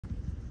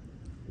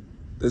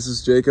This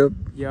is Jacob.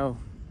 Yo.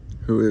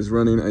 Who is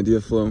running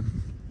Idea Flow.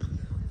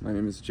 My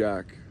name is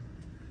Jack,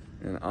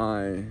 and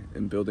I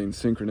am building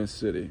Synchronous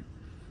City.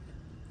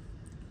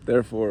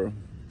 Therefore,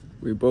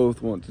 we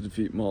both want to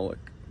defeat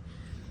Moloch.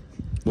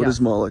 What is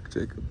Moloch,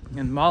 Jacob?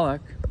 And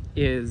Moloch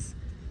is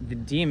the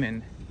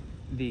demon,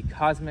 the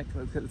cosmic,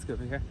 let's go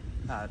over here,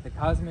 the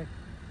cosmic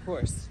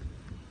force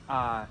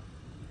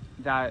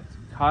that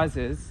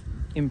causes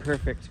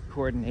imperfect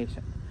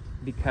coordination,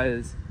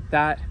 because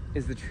that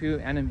is the true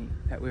enemy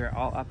that we are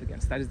all up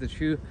against. That is the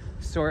true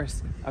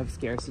source of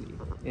scarcity,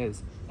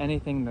 is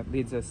anything that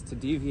leads us to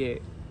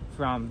deviate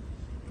from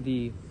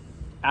the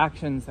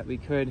actions that we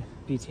could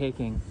be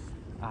taking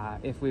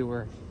if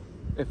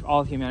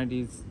all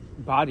humanity's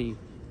body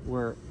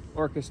were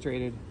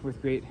orchestrated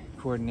with great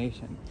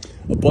coordination.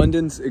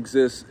 Abundance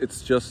exists,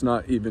 it's just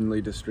not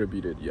evenly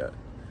distributed yet.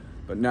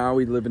 But now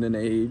we live in an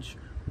age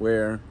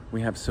where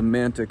we have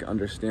semantic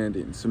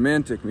understanding.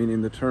 Semantic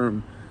meaning the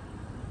term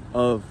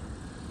of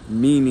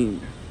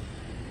meaning,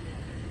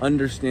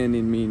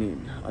 understanding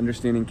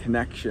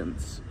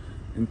connections.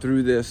 And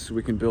through this,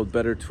 we can build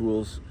better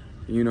tools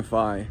to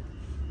unify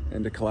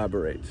and to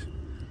collaborate,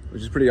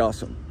 which is pretty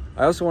awesome.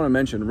 I also want to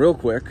mention real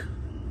quick,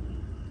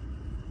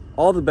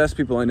 all the best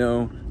people I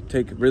know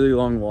take really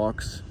long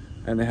walks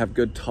and they have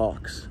good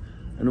talks.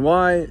 And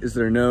why is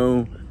there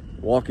no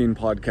walking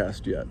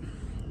podcast yet?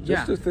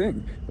 Just a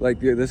thing. Like,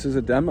 this is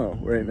a demo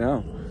right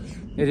now.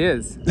 It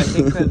is. I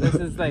think that this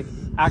is like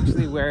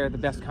actually where the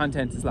best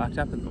content is locked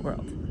up in the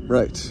world.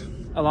 Right.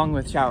 Along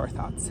with shower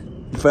thoughts.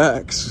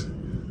 Facts.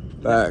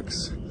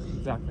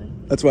 Exactly.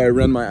 That's why I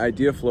run my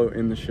Idea Flow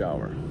in the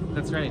shower.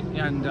 That's right.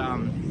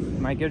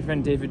 And my good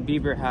friend David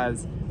Bieber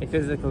has a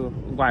physical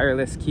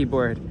wireless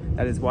keyboard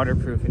that is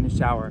waterproof in his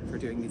shower for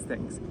doing these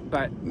things.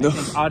 But I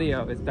think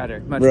audio is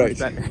better, much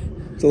better.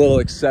 It's a little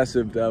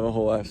excessive to have a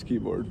whole ass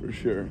keyboard for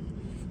sure.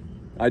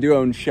 I do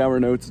own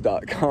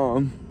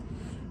showernotes.com.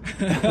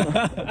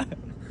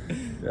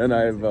 And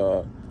I've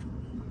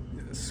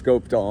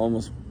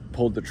almost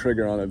pulled the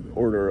trigger on an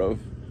order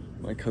of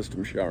my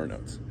custom shower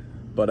notes.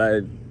 But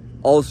I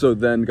also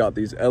then got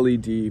these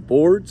LED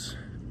boards,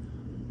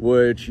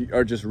 which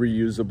are just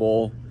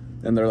reusable,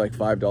 and they're like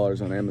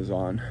 $5 on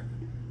Amazon.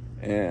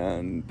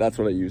 And that's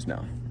what I use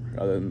now,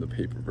 rather than the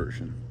paper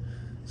version.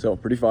 So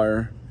pretty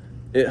fire.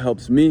 It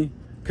helps me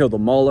kill the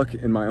Moloch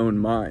in my own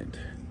mind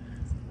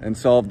and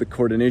solve the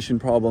coordination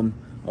problem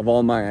of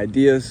all my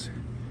ideas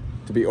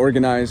to be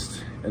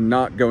organized and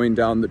not going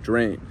down the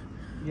drain.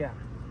 Yeah.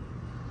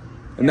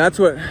 And that's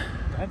what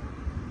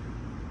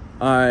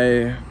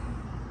I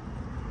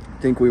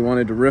think we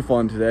wanted to riff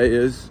on today,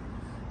 is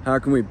how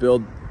can we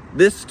build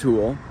this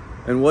tool,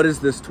 and what is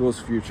this tool's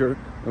future,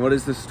 and what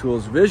is this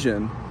tool's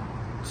vision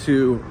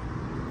to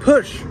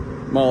push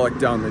Moloch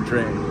down the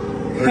drain,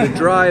 or to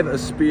drive a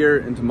spear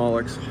into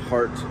Moloch's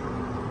heart,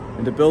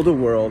 and to build a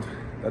world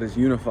that is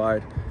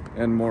unified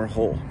and more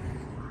whole.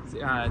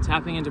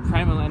 Tapping into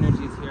primal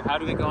energies here. How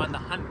do we go on the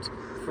hunt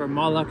for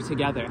Moloch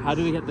together? How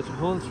do we get the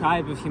whole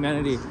tribe of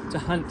humanity to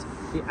hunt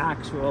the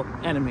actual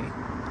enemy?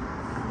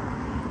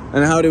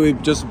 And how do we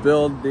just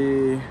build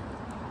the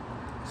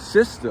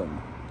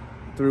system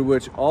through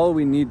which all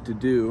we need to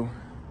do,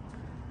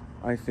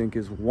 I think,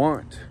 is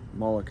want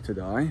Moloch to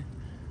die,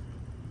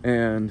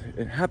 and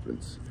it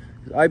happens.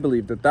 I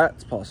believe that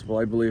that's possible.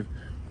 I believe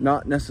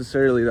not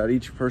necessarily that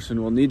each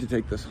person will need to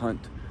take this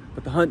hunt,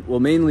 but the hunt will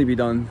mainly be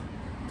done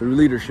through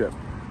leadership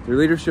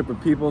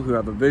of people who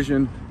have a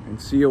vision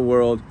and see a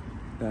world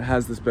that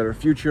has this better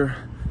future,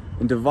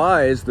 and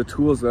devise the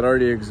tools that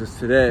already exist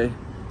today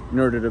in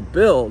order to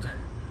build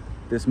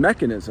this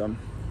mechanism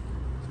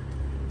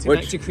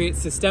to create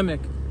systemic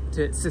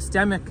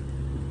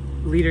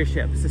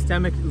leadership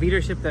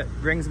that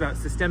brings about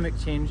systemic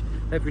change,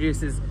 that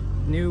produces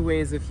new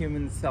ways of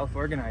human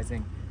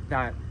self-organizing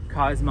that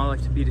cause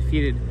Moloch to be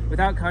defeated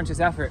without conscious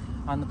effort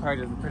on the part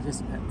of the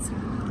participants.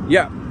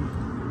 Yeah.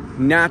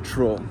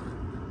 Natural,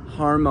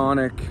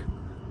 harmonic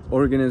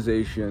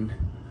organization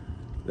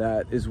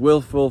that is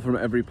willful from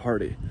every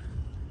party.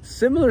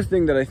 Similar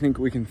thing that I think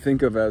we can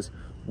think of as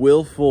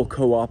willful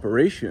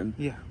cooperation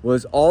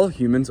was all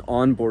humans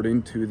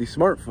onboarding to the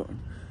smartphone.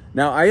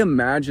 Now, I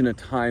imagine a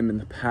time in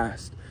the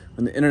past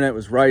when the internet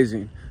was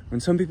rising,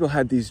 when some people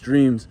had these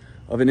dreams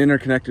of an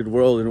interconnected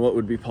world and what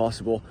would be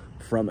possible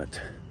from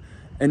it.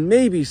 And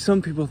maybe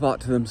some people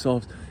thought to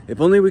themselves, if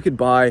only we could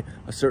buy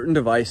a certain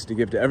device to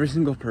give to every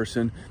single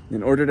person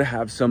in order to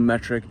have some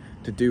metric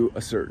to do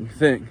a certain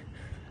thing.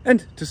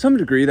 And to some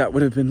degree, that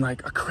would have been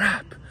like, oh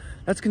crap,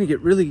 that's gonna get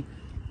really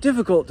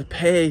difficult to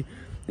pay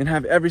and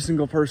have every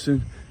single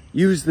person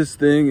use this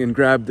thing and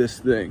grab this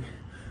thing.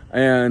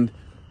 And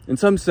in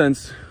some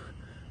sense,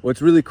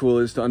 what's really cool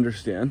is to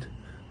understand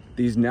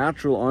these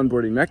natural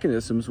onboarding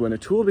mechanisms. When a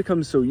tool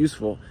becomes so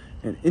useful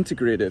and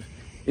integrative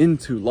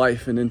into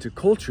life and into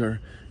culture,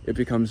 it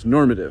becomes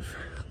normative.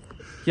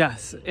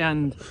 Yes,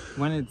 and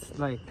when it's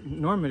like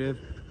normative,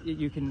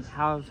 you can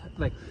have,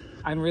 like,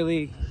 I'm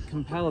really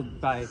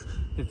compelled by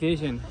the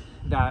vision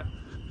that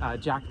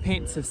Jack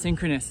paints of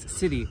Synchronous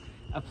City,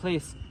 a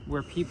place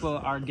where people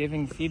are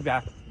giving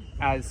feedback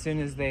as soon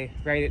as they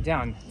write it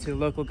down to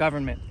local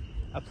government,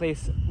 a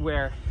place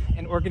where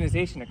an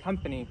organization, a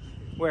company,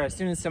 where as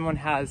soon as someone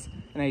has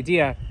an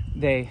idea,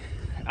 they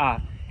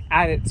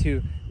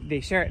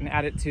share it and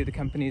add it to the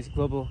company's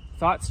global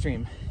thought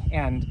stream,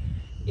 and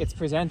it's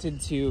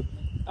presented to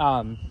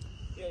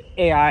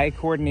AI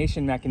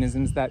coordination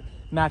mechanisms that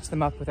match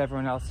them up with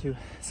everyone else who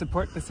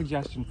support the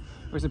suggestion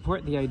or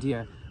support the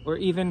idea. Or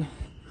even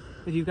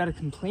if you've got a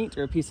complaint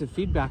or a piece of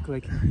feedback,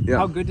 like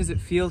how good does it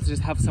feel to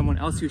just have someone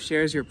else who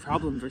shares your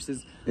problem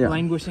versus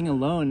languishing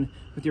alone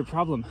with your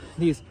problem?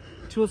 These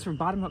tools for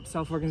bottom-up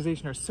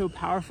self-organization are so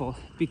powerful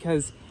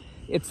because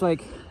it's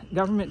like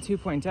government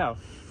 2.0.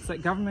 It's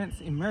like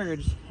governments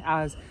emerged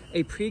as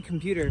a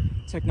pre-computer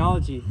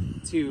technology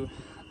to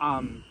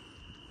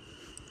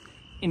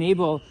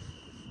enable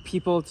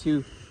people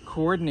to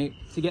coordinate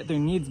to get their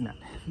needs met.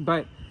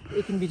 But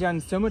it can be done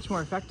so much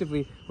more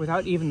effectively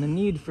without even the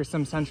need for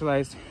some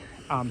centralized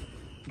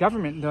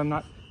government, though I'm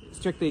not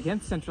strictly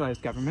against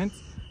centralized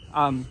governments.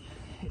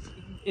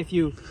 If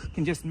you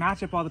can just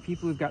match up all the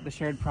people who've got the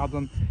shared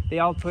problem, they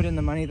all put in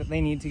the money that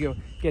they need to go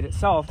get it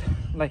solved.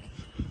 Like,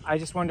 I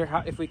just wonder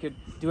how if we could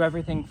do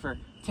everything for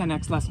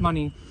 10x less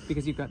money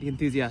because you've got the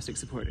enthusiastic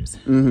supporters.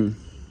 Mm-hmm.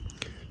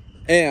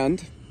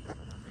 And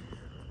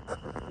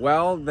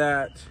well,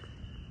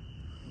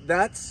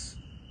 that's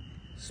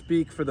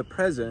speak for the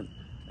present,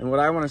 and what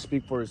I want to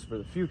speak for is for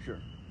the future.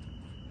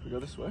 Should we go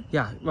this way?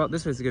 Yeah, well,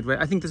 this was a good way.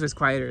 I think this was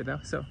quieter though,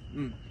 so.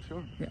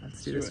 Sure. Yeah,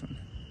 let's do this one.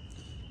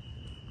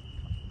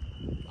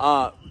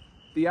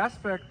 The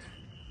aspect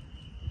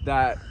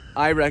that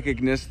I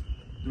recognize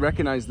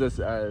this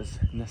as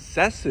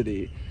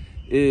necessity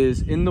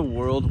is in the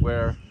world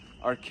where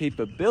our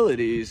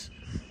capabilities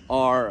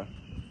are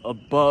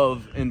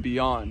above and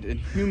beyond, and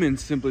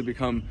humans simply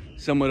become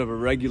somewhat of a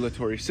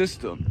regulatory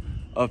system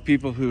of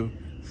people who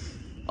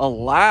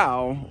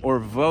allow or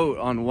vote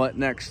on what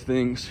next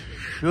things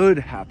should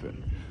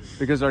happen,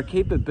 because our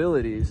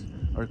capabilities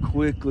are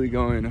quickly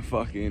going to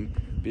fucking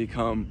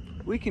become,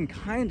 we can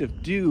kind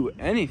of do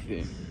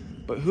anything,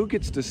 but who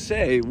gets to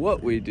say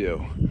what we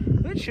do?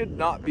 That should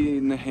not be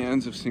in the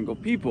hands of single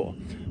people.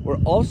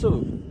 We're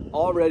also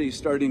already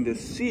starting to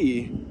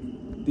see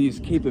these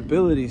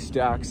capability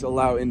stacks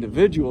allow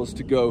individuals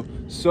to go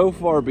so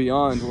far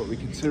beyond what we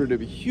consider to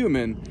be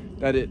human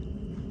that it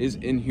is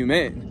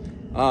inhumane.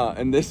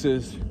 And this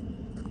is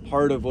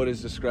part of what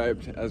is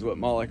described as what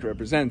Moloch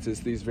represents,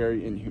 is these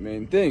very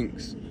inhumane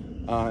things.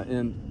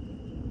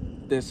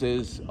 And this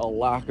is a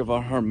lack of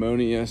a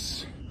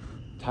harmonious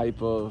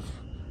type of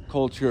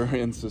culture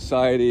and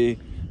society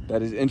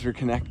that is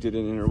interconnected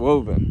and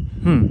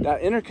interwoven.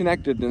 That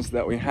interconnectedness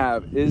that we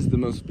have is the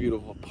most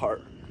beautiful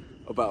part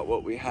about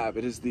what we have.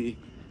 It is the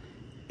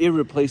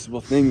irreplaceable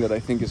thing that I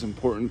think is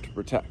important to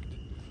protect.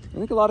 I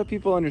think a lot of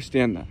people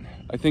understand that.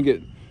 I think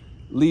it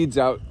leads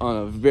out on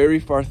a very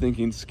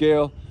far-thinking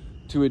scale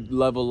to a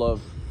level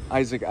of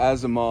Isaac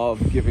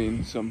Asimov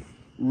giving some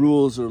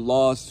rules or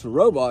laws to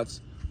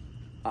robots.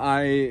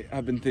 I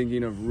have been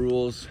thinking of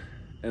rules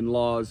and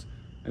laws,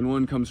 and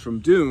one comes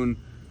from Dune,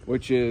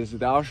 which is,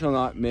 thou shalt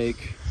not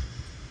make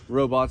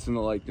robots in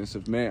the likeness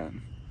of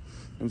man.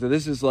 And so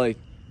this is like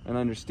an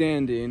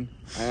understanding.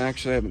 I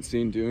actually haven't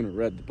seen Dune or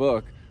read the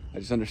book. I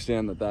just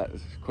understand that that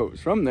quote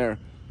is from there.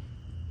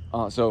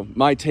 So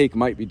my take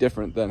might be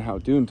different than how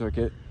Dune took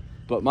it,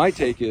 but my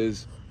take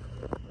is,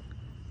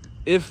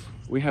 if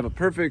we have a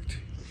perfect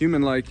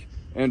human-like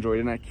android,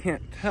 and I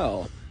can't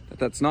tell that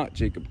that's not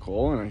Jacob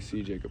Cole, and I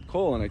see Jacob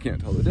Cole and I can't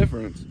tell the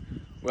difference,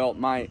 well,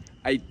 my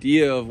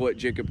idea of what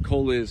Jacob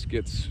Cole is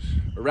gets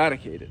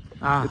eradicated.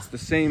 It's the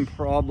same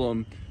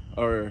problem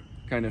or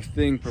kind of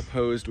thing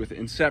proposed with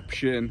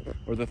Inception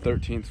or the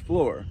 13th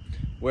Floor,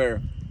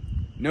 where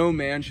no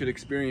man should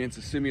experience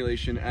a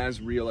simulation as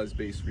real as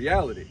base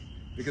reality.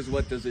 Because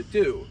what does it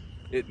do?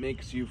 It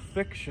makes you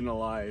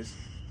fictionalize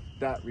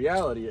that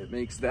reality. It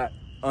makes that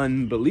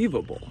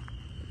unbelievable.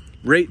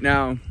 Right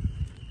now,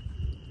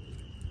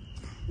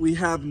 we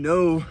have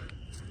no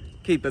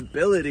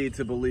capability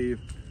to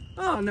believe,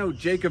 oh no,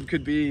 Jacob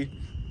could be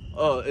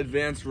an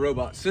advanced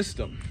robot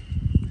system.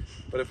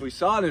 But if we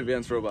saw an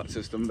advanced robot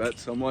system that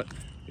somewhat,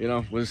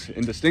 was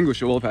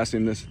indistinguishable,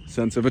 passing this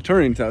sense of a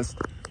Turing test,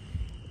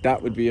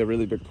 that would be a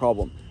really big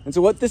problem. And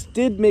so what this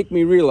did make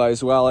me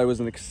realize, while I was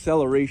an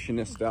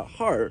accelerationist at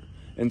heart,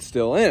 and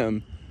still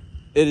am,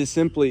 it is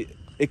simply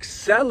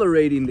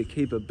accelerating the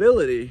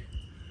capability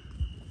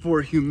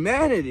for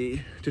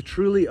humanity to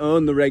truly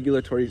own the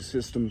regulatory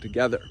system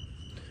together.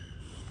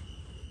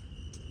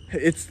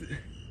 It's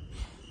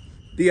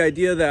the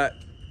idea that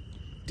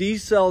D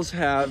cells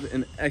have,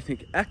 and I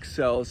think X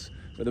cells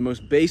are the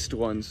most based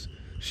ones,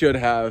 should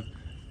have,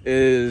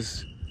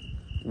 is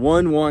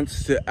one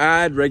wants to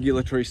add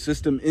regulatory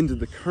system into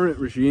the current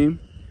regime.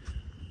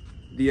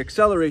 The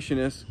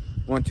accelerationists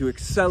want to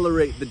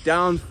accelerate the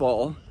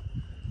downfall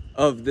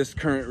of this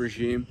current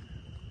regime,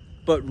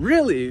 but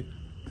really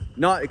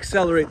not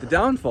accelerate the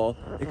downfall,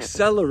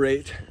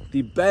 accelerate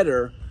the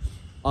better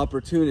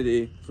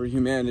opportunity for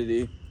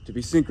humanity to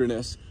be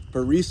synchronous,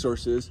 for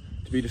resources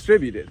to to be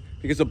distributed,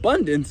 because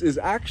abundance is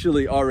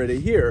actually already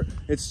here.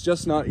 It's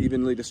just not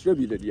evenly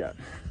distributed yet.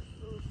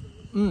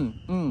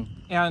 And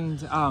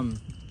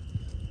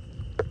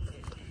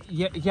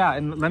yeah,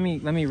 and let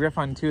me riff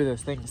on two of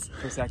those things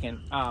for a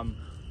second.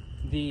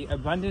 The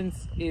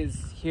abundance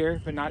is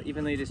here but not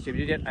evenly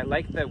distributed. I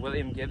like the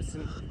William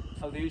Gibson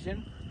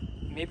allusion.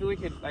 Maybe we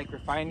could like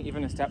refine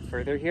even a step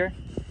further here.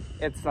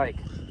 It's like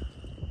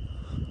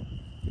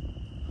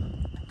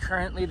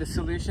currently the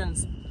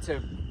solutions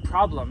to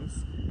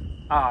problems,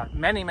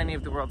 many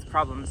of the world's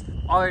problems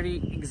already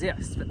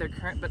exist, but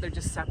they're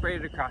just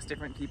separated across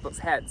different people's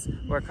heads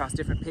or across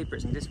different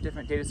papers and just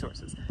different data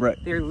sources.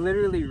 Right. They're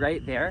literally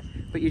right there,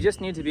 but you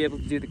just need to be able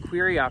to do the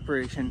query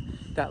operation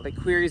that like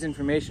queries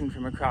information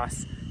from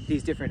across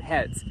these different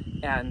heads.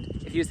 And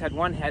if you just had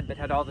one head that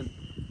had all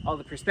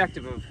the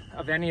perspective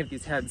of any of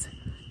these heads,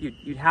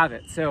 you'd have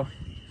it. So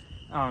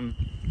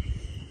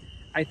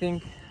I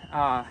think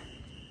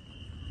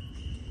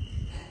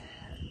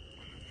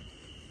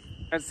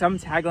some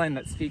tagline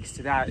that speaks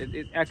to that,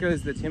 it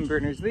echoes the Tim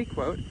Berners-Lee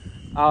quote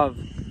of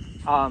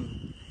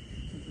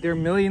there are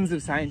millions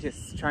of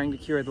scientists trying to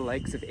cure the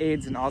likes of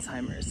AIDS and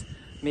Alzheimer's.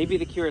 Maybe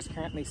the cure is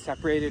currently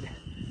separated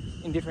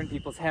in different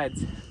people's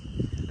heads.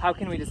 How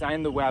can we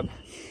design the web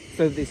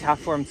so that these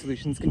half-formed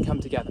solutions can come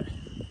together?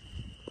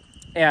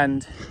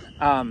 And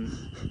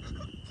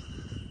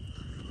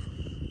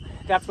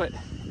that's what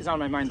is on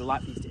my mind a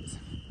lot these days.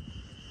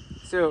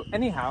 So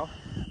anyhow,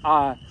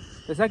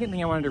 the second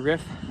thing I wanted to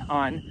riff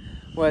on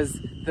was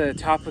the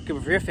topic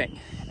of riffing.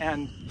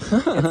 And it's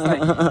like,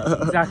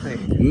 exactly.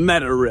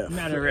 Meta riff.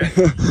 Meta riff.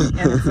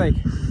 And it's like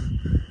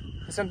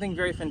something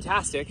very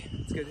fantastic.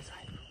 Let's go this way.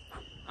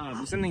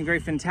 Something very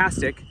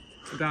fantastic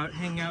about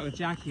hanging out with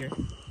Jack here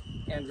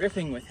and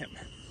riffing with him.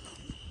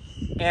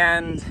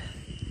 And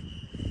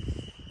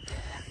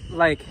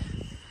like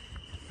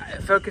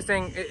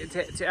focusing,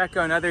 to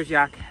echo another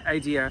Jack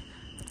idea,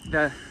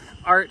 the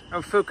art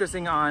of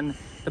focusing on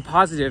the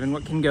positive and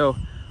what can go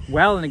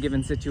well in a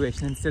given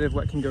situation instead of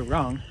what can go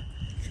wrong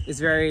is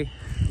very,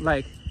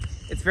 like,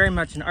 it's very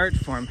much an art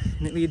form,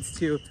 and it leads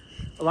to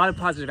a lot of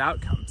positive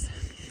outcomes.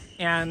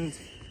 And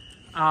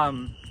I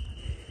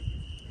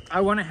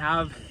want to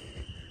have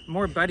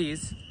more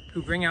buddies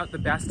who bring out the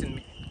best in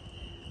me.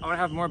 I want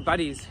to have more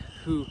buddies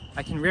who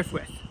I can riff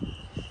with.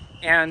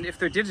 And if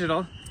they're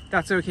digital,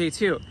 that's okay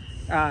too.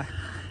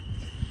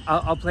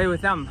 I'll play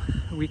with them.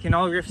 We can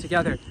all riff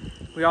together.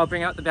 We all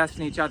bring out the best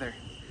in each other.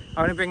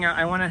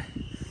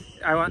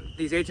 I want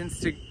these agents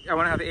to, I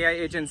want to have AI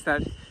agents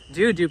that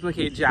do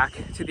duplicate Jack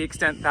to the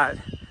extent that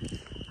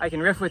I can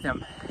riff with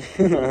him.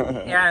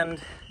 And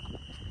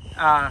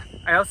I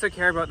also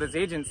care about those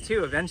agents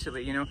too,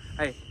 eventually, you know.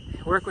 I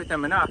work with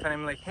them enough and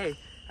I'm like, hey,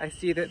 I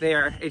see that they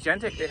are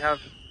agentic, they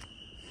have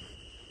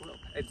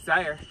a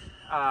desire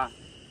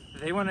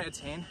they want to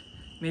attain.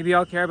 Maybe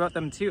I'll care about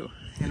them too.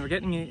 And we're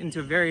getting into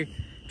a very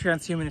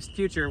transhumanist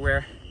future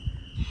where,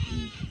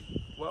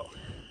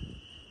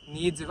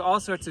 needs of all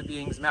sorts of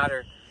beings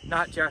matter,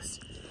 not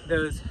just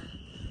those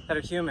that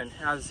are human,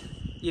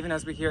 even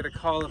as we hear the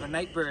call of a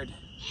night bird.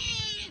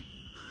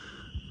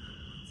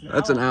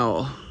 That's an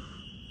owl.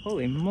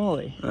 Holy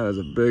moly. That is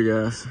a big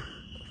ass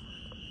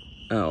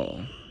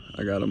owl.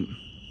 I got him.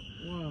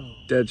 Whoa.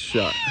 Dead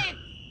shot.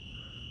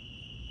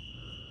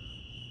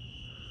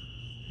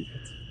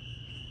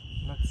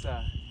 Let's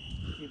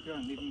keep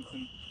going, leave him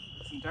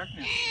some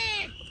darkness.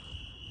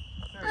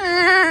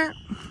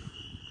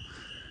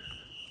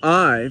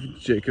 I,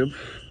 Jacob,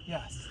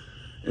 yes,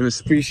 am a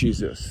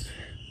speciesist.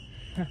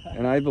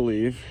 And I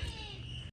believe